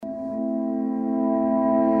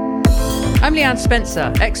I'm Leanne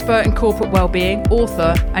Spencer, expert in corporate wellbeing,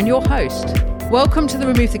 author, and your host. Welcome to the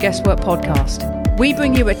Remove the Guesswork podcast. We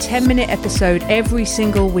bring you a 10-minute episode every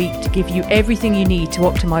single week to give you everything you need to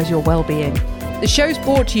optimize your well-being. The show's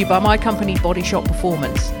brought to you by my company, Body Shop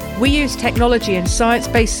Performance. We use technology and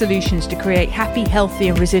science-based solutions to create happy, healthy,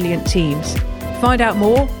 and resilient teams. Find out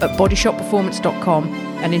more at bodyshopperformance.com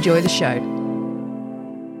and enjoy the show.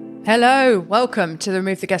 Hello, welcome to the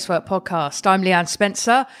Remove the Guesswork podcast. I'm Leanne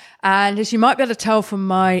Spencer, and as you might be able to tell from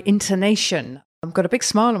my intonation, I've got a big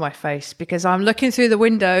smile on my face because I'm looking through the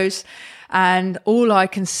windows and all I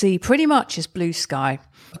can see pretty much is blue sky.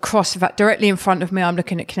 Across, in fact, directly in front of me, I'm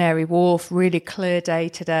looking at Canary Wharf, really clear day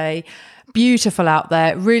today. Beautiful out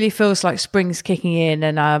there. It really feels like spring's kicking in,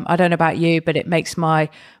 and I don't know about you, but it makes my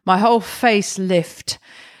whole face lift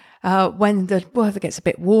when the weather gets a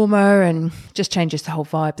bit warmer and just changes the whole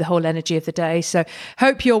vibe, the whole energy of the day. So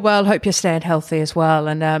hope you're well, hope you're staying healthy as well.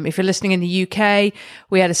 And if you're listening in the UK,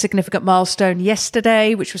 we had a significant milestone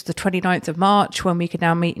yesterday, which was the 29th of March, when we could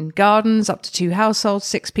now meet in gardens, up to 2 households,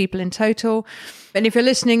 6 people in total. And if you're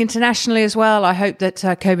listening internationally as well, I hope that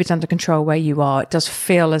COVID's under control where you are. It does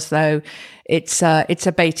feel as though it's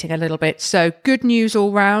abating a little bit. So good news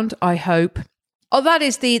all round, I hope. Oh, that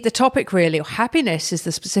is the topic really. Happiness is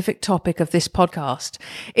the specific topic of this podcast.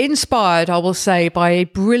 Inspired, I will say, by a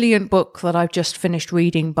brilliant book that I've just finished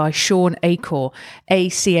reading by Shawn Achor,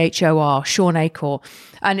 A-C-H-O-R, Shawn Achor.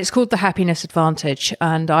 And it's called The Happiness Advantage.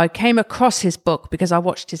 And I came across his book because I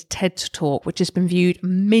watched his TED Talk, which has been viewed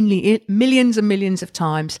millions and millions of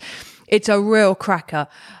times. It's a real cracker.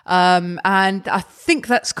 And I think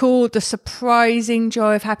that's called The Surprising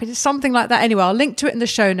Joy of Happiness, something like that. Anyway, I'll link to it in the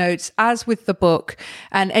show notes, as with the book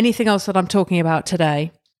and anything else that I'm talking about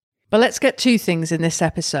today. But let's get to things in this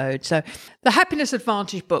episode. So the Happiness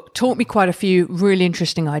Advantage book taught me quite a few really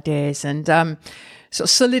interesting ideas and sort of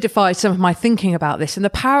solidified some of my thinking about this. And the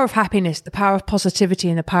power of happiness, the power of positivity,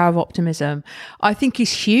 and the power of optimism, I think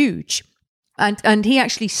is huge. And he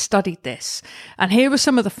actually studied this. And here are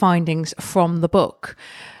some of the findings from the book.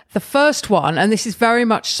 The first one, and this is very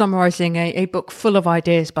much summarizing a book full of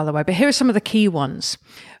ideas, by the way, but here are some of the key ones.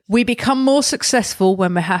 We become more successful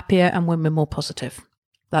when we're happier and when we're more positive.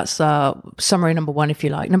 That's summary number 1, if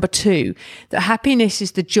you like. Number 2, that happiness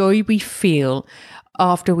is the joy we feel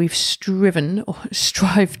after we've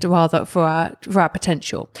strived for our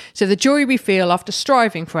potential. So the joy we feel after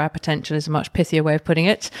striving for our potential is a much pithier way of putting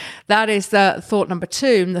it. That is the thought number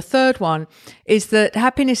 2. And the third one is that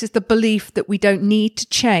happiness is the belief that we don't need to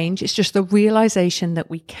change. It's just the realization that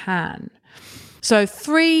we can. So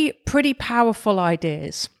 3 pretty powerful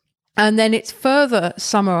ideas. And then it's further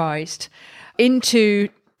summarized into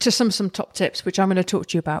some top tips, which I'm going to talk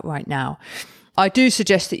to you about right now. I do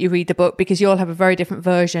suggest that you read the book because you'll have a very different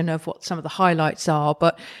version of what some of the highlights are.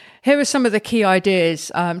 But here are some of the key ideas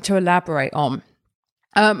to elaborate on.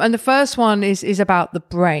 And the first one is about the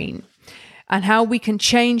brain and how we can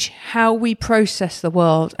change how we process the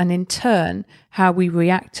world and in turn, how we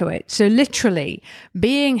react to it. So literally,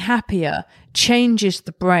 being happier changes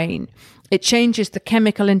the brain. It changes the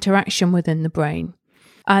chemical interaction within the brain.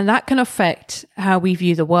 And that can affect how we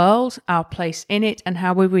view the world, our place in it, and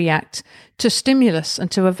how we react to stimulus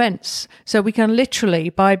and to events. So we can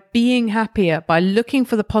literally, by being happier, by looking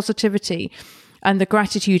for the positivity and the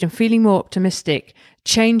gratitude and feeling more optimistic,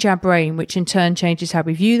 change our brain, which in turn changes how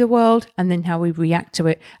we view the world and then how we react to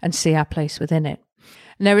it and see our place within it.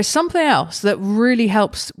 And there is something else that really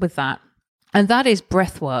helps with that. And that is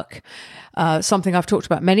breath work, something I've talked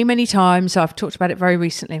about many, many times. I've talked about it very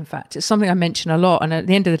recently, in fact. It's something I mention a lot. And at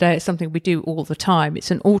the end of the day, it's something we do all the time.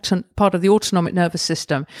 It's an part of the autonomic nervous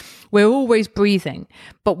system. We're always breathing,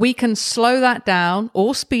 but we can slow that down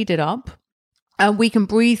or speed it up. And we can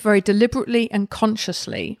breathe very deliberately and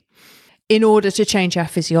consciously in order to change our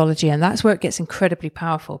physiology. And that's where it gets incredibly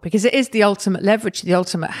powerful because it is the ultimate leverage, the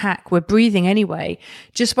ultimate hack. We're breathing anyway.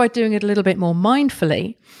 Just by doing it a little bit more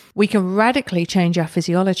mindfully, we can radically change our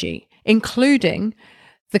physiology, including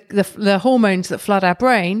the hormones that flood our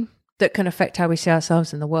brain that can affect how we see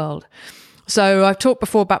ourselves in the world. So I've talked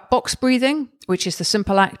before about box breathing, which is the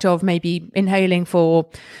simple act of maybe inhaling for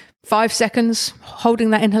 5 seconds,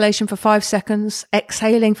 holding that inhalation for 5 seconds,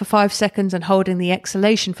 exhaling for 5 seconds and holding the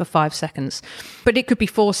exhalation for 5 seconds. But it could be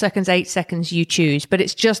 4 seconds, 8 seconds, you choose. But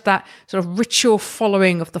it's just that sort of ritual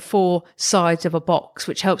following of the 4 sides of a box,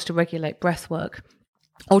 which helps to regulate breath work.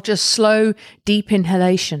 Or just slow, deep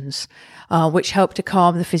inhalations, which help to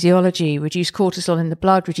calm the physiology, reduce cortisol in the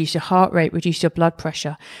blood, reduce your heart rate, reduce your blood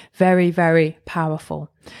pressure. Very, very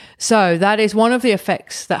powerful. So that is one of the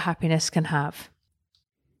effects that happiness can have.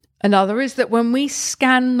 Another is that when we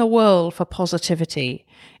scan the world for positivity,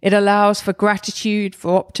 it allows for gratitude,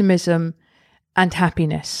 for optimism and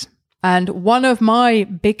happiness. And one of my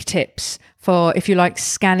big tips for, if you like,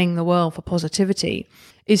 scanning the world for positivity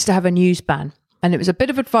is to have a news ban. And it was a bit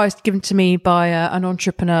of advice given to me by an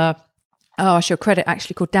entrepreneur, I should credit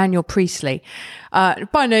actually, called Daniel Priestley.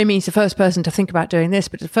 By no means the first person to think about doing this,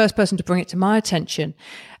 but the first person to bring it to my attention.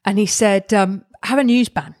 And he said, have a news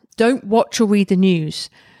ban. Don't watch or read the news.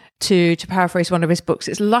 To paraphrase one of his books,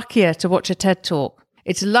 it's luckier to watch a TED Talk.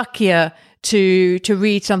 It's luckier to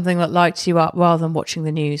read something that lights you up rather than watching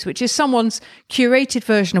the news, which is someone's curated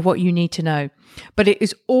version of what you need to know. But it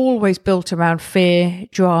is always built around fear,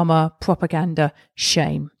 drama, propaganda,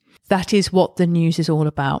 shame. That is what the news is all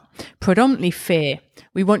about. Predominantly fear.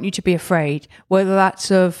 We want you to be afraid, whether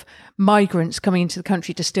that's of migrants coming into the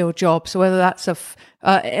country to steal jobs, or whether that's of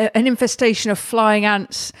an infestation of flying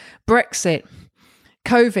ants, Brexit,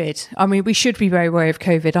 COVID. I mean, we should be very wary of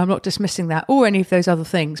COVID. I'm not dismissing that or any of those other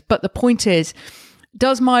things. But the point is,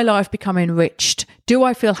 does my life become enriched? Do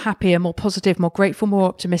I feel happier, more positive, more grateful, more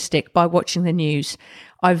optimistic by watching the news?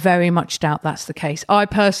 I very much doubt that's the case. I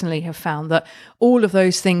personally have found that all of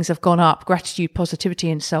those things have gone up, gratitude, positivity,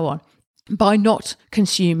 and so on, by not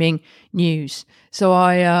consuming news. So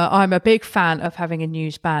I'm a big fan of having a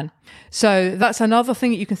news ban. So that's another thing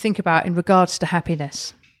that you can think about in regards to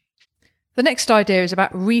happiness. The next idea is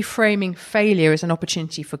about reframing failure as an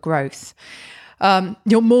opportunity for growth.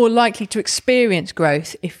 You're more likely to experience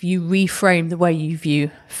growth if you reframe the way you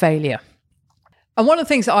view failure. And one of the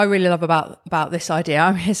things that I really love about this idea,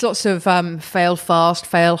 I mean, there's lots of fail fast,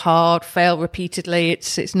 fail hard, fail repeatedly.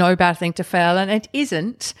 It's no bad thing to fail, and it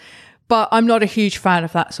isn't. But I'm not a huge fan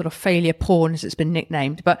of that sort of failure porn, as it's been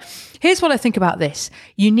nicknamed. But here's what I think about this.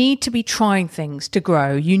 You need to be trying things to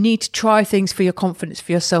grow. You need to try things for your confidence,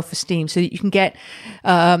 for your self-esteem, so that you can get,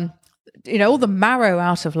 all the marrow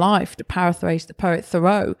out of life, to paraphrase the poet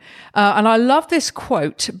Thoreau. And I love this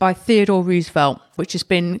quote by Theodore Roosevelt, which has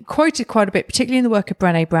been quoted quite a bit, particularly in the work of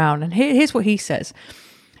Brené Brown. And here's what he says.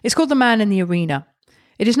 It's called The Man in the Arena.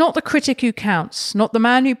 It is not the critic who counts, not the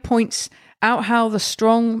man who points out how the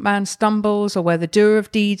strong man stumbles or where the doer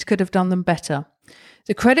of deeds could have done them better.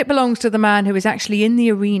 The credit belongs to the man who is actually in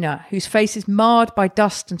the arena, whose face is marred by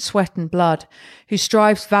dust and sweat and blood, who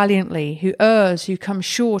strives valiantly, who errs, who comes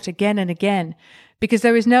short again and again, because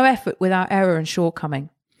there is no effort without error and shortcoming.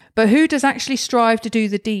 But who does actually strive to do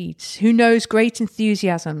the deeds? Who knows great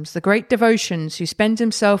enthusiasms, the great devotions, who spends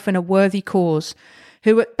himself in a worthy cause,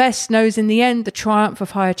 who at best knows in the end the triumph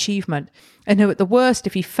of high achievement, and who at the worst,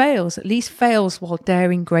 if he fails, at least fails while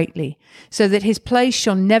daring greatly, so that his place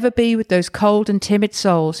shall never be with those cold and timid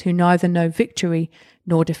souls who neither know victory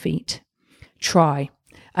nor defeat. Try,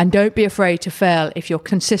 and don't be afraid to fail if you're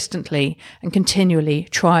consistently and continually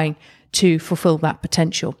trying to fulfill that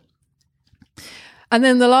potential. And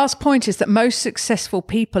then the last point is that most successful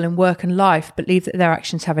people in work and life believe that their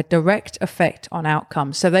actions have a direct effect on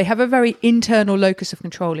outcomes. So they have a very internal locus of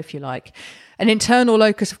control, if you like. An internal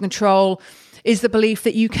locus of control is the belief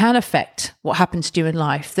that you can affect what happens to you in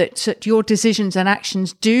life, that your decisions and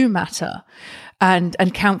actions do matter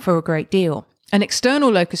and count for a great deal. An external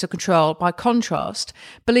locus of control, by contrast,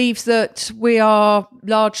 believes that we are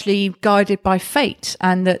largely guided by fate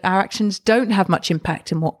and that our actions don't have much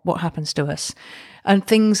impact in what happens to us. And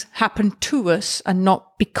things happen to us and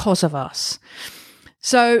not because of us.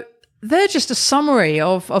 So they're just a summary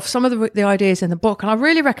of some of the ideas in the book, and I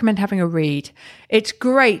really recommend having a read. It's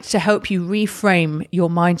great to help you reframe your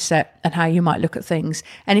mindset and how you might look at things.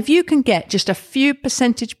 And if you can get just a few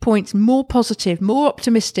percentage points more positive, more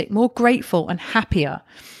optimistic, more grateful and happier,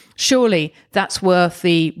 surely that's worth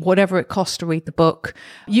the whatever it costs to read the book.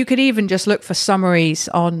 You could even just look for summaries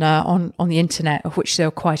on the internet, of which there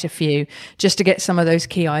are quite a few, just to get some of those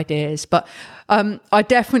key ideas. But I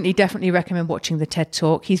definitely recommend watching the TED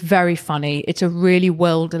Talk. He's very funny. It's a really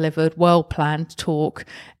well delivered, well planned talk,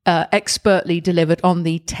 expertly delivered on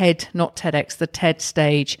the TED, not TEDx, the TED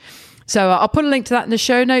stage. So I'll put a link to that in the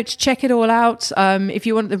show notes. Check it all out. If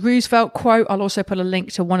you want the Roosevelt quote, I'll also put a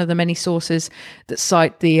link to one of the many sources that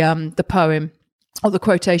cite the poem, or the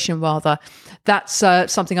quotation rather. That's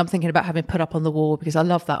something I'm thinking about having put up on the wall, because I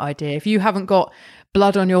love that idea. If you haven't got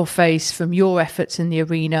blood on your face from your efforts in the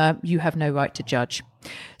arena, you have no right to judge.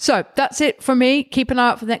 So that's it from me. Keep an eye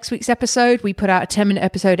out for next week's episode. We put out a 10-minute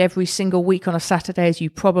episode every single week on a Saturday, as you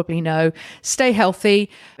probably know. Stay healthy.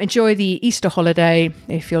 Enjoy the Easter holiday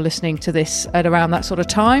if you're listening to this at around that sort of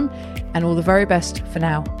time. And all the very best for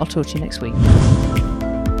now. I'll talk to you next week.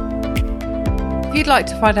 If you'd like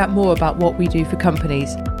to find out more about what we do for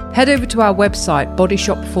companies, head over to our website,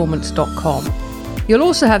 bodyshopperformance.com. You'll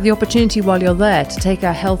also have the opportunity while you're there to take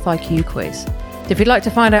our Health IQ quiz. If you'd like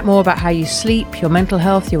to find out more about how you sleep, your mental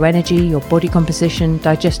health, your energy, your body composition,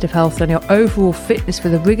 digestive health, and your overall fitness for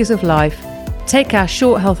the rigours of life, take our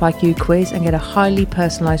short Health IQ quiz and get a highly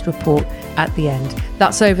personalised report at the end.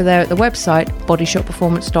 That's over there at the website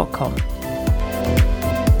bodyshotperformance.com.